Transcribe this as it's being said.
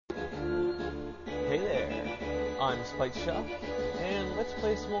Hey there, I'm Spike Shock, and let's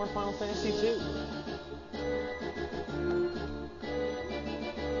play some more Final Fantasy II.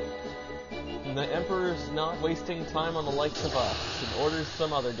 And the Emperor's not wasting time on the likes of us, and orders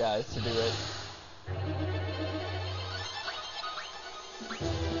some other guys to do it.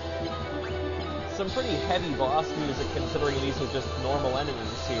 Some pretty heavy boss music considering these are just normal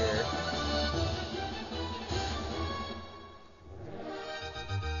enemies here.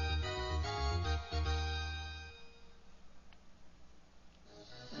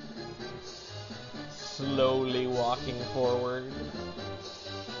 Slowly walking forward.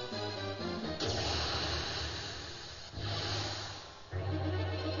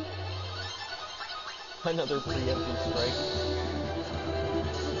 Another preemptive strike.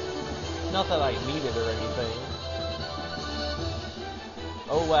 Not that I need it or anything.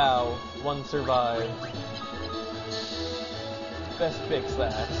 Oh wow, one survived. Best fix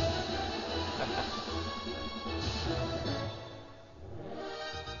that.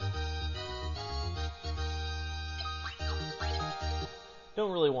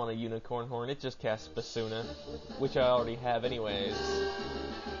 Don't really want a unicorn horn, it just casts Basuna, which I already have anyways.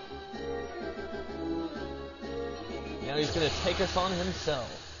 Now he's gonna take us on himself.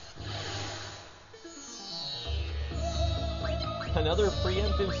 Another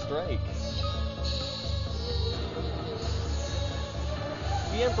preemptive strike.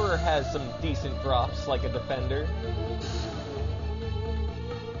 The Emperor has some decent drops like a defender.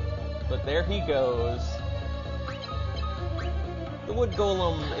 But there he goes. The wood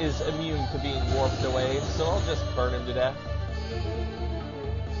golem is immune to being warped away, so I'll just burn him to death.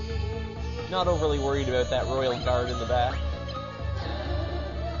 Not overly worried about that royal guard in the back.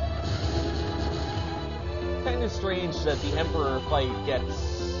 Kinda strange that the Emperor fight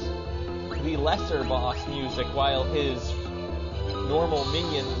gets the lesser boss music while his normal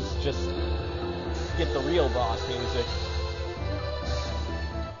minions just get the real boss music.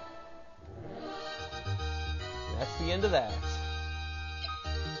 That's the end of that.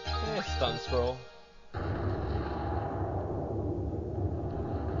 Stun scroll.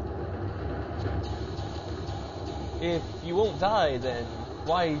 If you won't die, then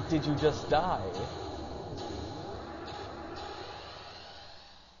why did you just die?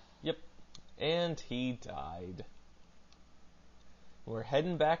 Yep, and he died. We're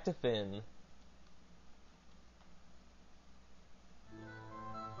heading back to Finn.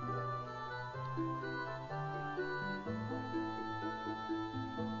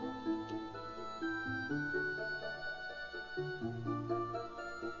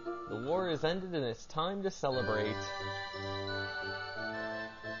 The war is ended and it's time to celebrate.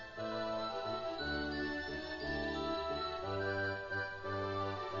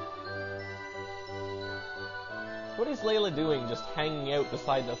 What is Layla doing just hanging out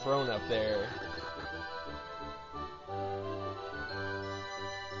beside the throne up there?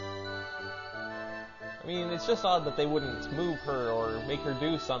 I mean, it's just odd that they wouldn't move her or make her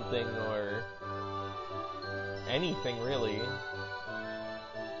do something or anything really.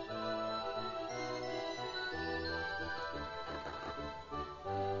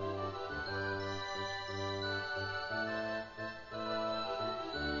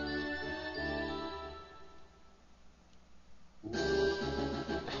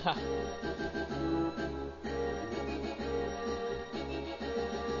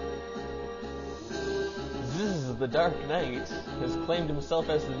 Zzz, the Dark Knight has claimed himself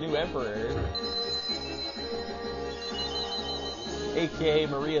as the new Emperor, aka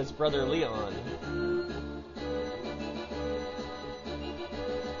Maria's brother Leon.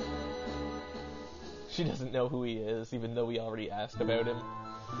 She doesn't know who he is, even though we already asked about him.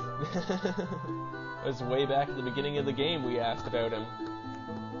 It was way back at the beginning of the game we asked about him.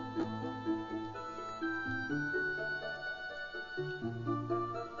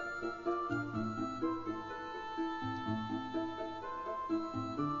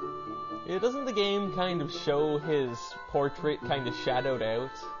 Doesn't the game kind of show his portrait kind of shadowed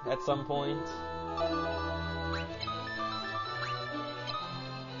out at some point?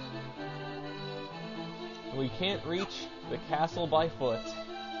 We can't reach the castle by foot.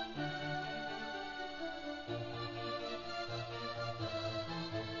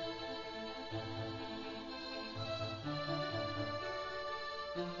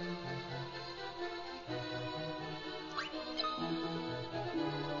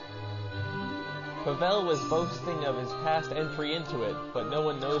 Pavel was boasting of his past entry into it, but no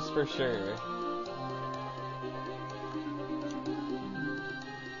one knows for sure.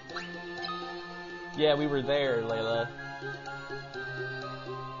 Yeah, we were there, Layla.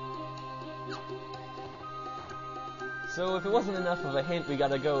 So if it wasn't enough of a hint, we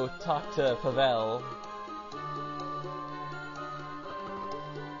gotta go talk to Pavel.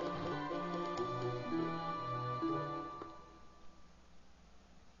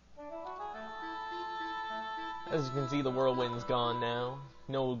 As you can see, the Whirlwind's gone now.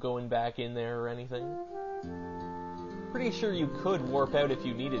 No going back in there or anything. Pretty sure you could warp out if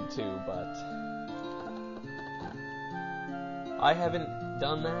you needed to, but I haven't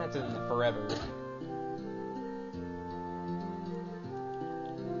done that in forever.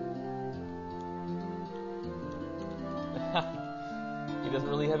 He doesn't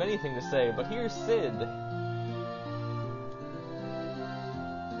really have anything to say, but here's Sid.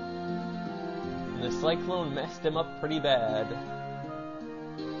 The cyclone messed him up pretty bad.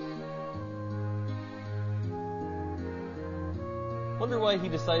 Wonder why he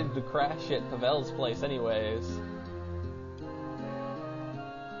decided to crash at Pavel's place anyways.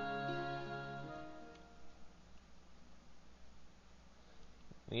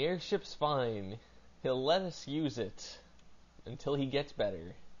 The airship's fine. He'll let us use it until he gets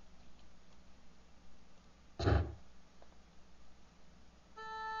better.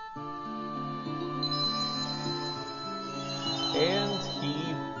 And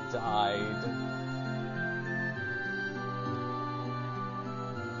he died.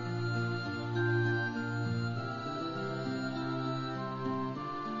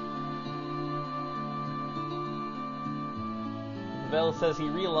 Pavel says he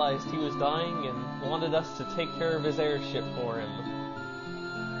realized he was dying and wanted us to take care of his airship for him.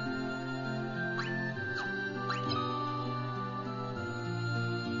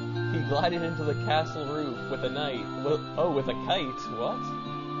 He glided into the castle roof with a knight. Oh, with a kite. What?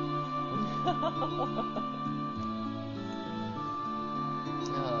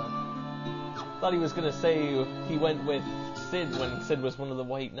 Thought he was gonna say he went with Sid when Sid was one of the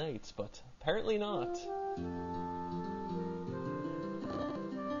White Knights, but apparently not.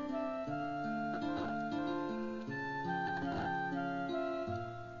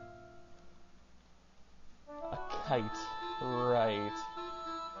 A kite. Right.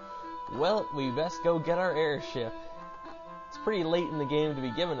 Well, we best go get our airship. It's pretty late in the game to be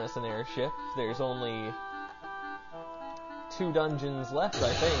giving us an airship. There's only 2 dungeons left,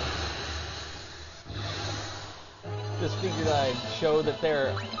 I think. Just figured I'd show that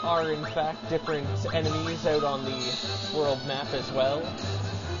there are, in fact, different enemies out on the world map as well.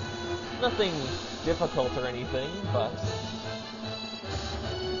 Nothing difficult or anything, but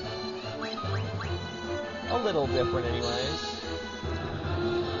a little different anyways.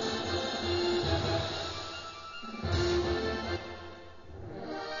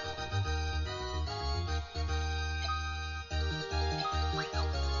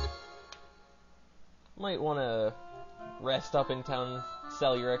 Might want to rest up in town,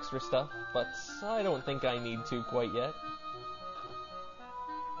 sell your extra stuff, but I don't think I need to quite yet.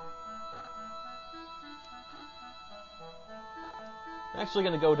 I'm actually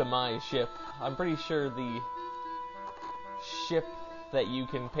going to go to my ship. I'm pretty sure the ship that you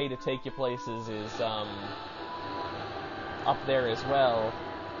can pay to take you places is up there as well.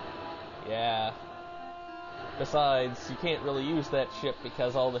 Yeah. Besides, you can't really use that ship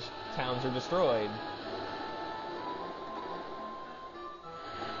because all the towns are destroyed.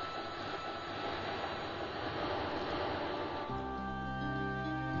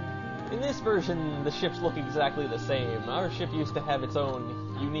 In this version, the ships look exactly the same. Our ship used to have its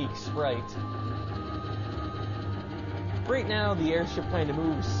own unique sprite. Right now, the airship kind of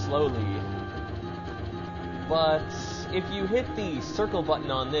moves slowly. But if you hit the circle button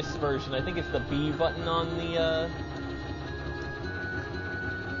on this version, I think it's the B button on the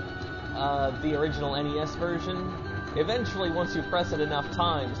original NES version, eventually, once you press it enough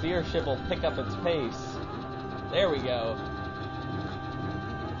times, the airship will pick up its pace. There we go.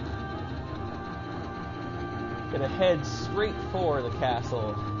 Gonna head straight for the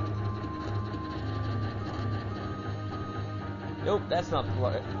castle. Nope, that's not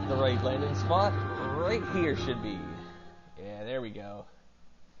the right landing spot. Right here should be. Yeah, there we go.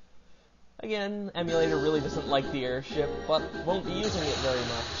 Again, emulator really doesn't like the airship, but won't be using it very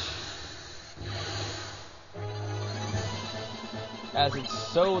much, as it's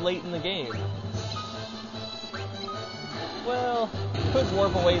so late in the game. Well, could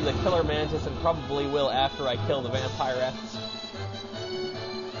warp away the killer mantis and probably will after I kill the vampirettes.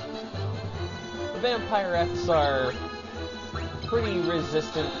 The vampirettes are pretty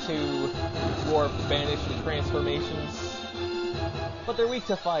resistant to warp, banish, and transformations, but they're weak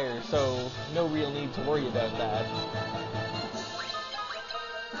to fire, so no real need to worry about that.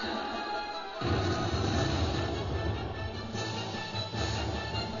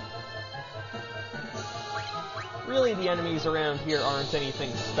 Really, the enemies around here aren't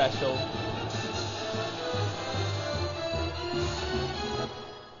anything special.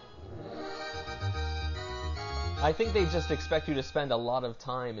 I think they just expect you to spend a lot of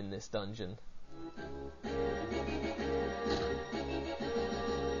time in this dungeon.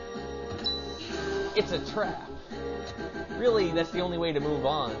 It's a trap. Really, that's the only way to move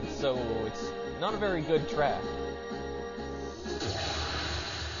on, so it's not a very good trap.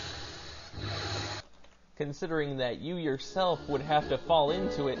 Considering that you yourself would have to fall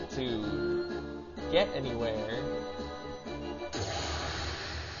into it to get anywhere.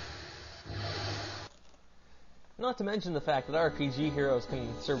 Not to mention the fact that RPG heroes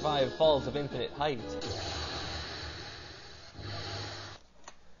can survive falls of infinite height.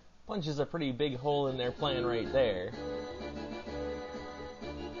 Punches a pretty big hole in their plan right there.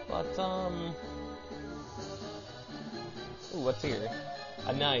 But, ooh, what's here?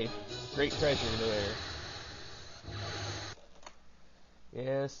 A knife. Great treasure there.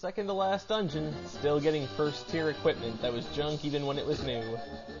 Yeah, second to last dungeon. Still getting first tier equipment that was junk even when it was new.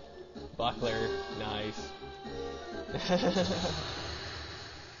 Buckler. Nice.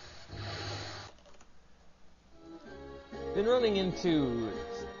 Been running into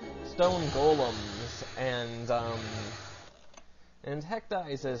stone golems and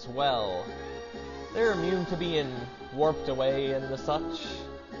hecteyes as well. They're immune to being warped away and the such,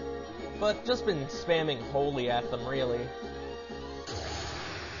 but just been spamming holy at them really.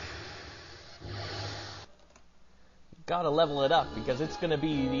 Gotta level it up because it's gonna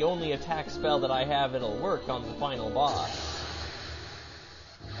be the only attack spell that I have that'll work on the final boss.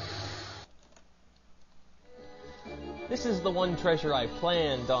 This is the one treasure I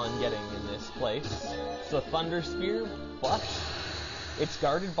planned on getting in this place. It's a Thunder Spear, but it's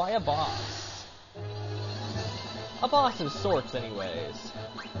guarded by a boss. A boss of sorts, anyways.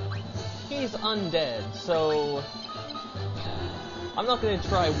 He's undead, so I'm not going to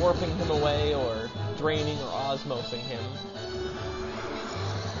try warping him away or draining or osmosing him.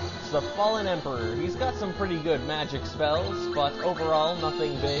 It's the Fallen Emperor. He's got some pretty good magic spells, but overall,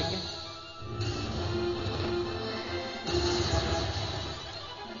 nothing big.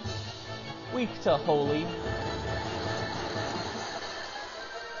 Weak to holy.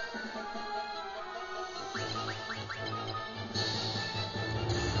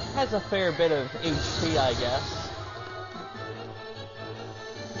 Has a fair bit of HP, I guess.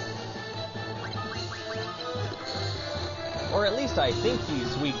 Or at least I think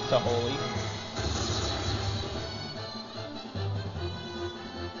he's weak to holy.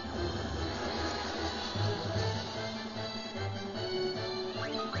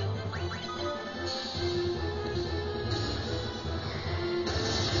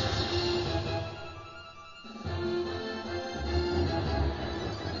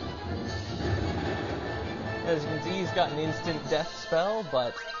 As you can see, he's got an instant death spell,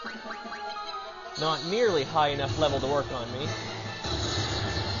 but not nearly high enough level to work on me.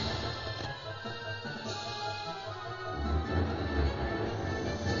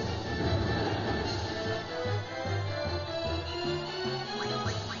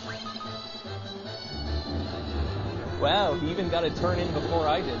 Wow, he even got a turn in before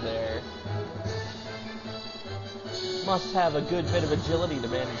I did there. Must have a good bit of agility to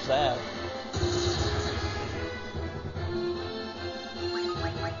manage that.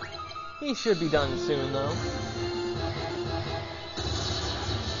 He should be done soon, though.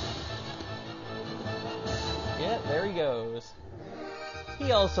 Yeah, there he goes.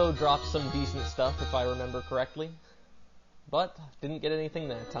 He also dropped some decent stuff, if I remember correctly. But didn't get anything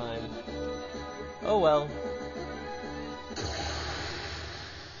that time. Oh well.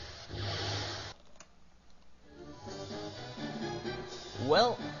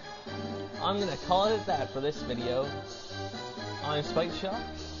 Well, I'm gonna call it at that for this video. I'm Spike Shop,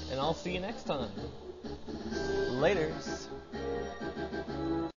 and I'll see you next time. Laters.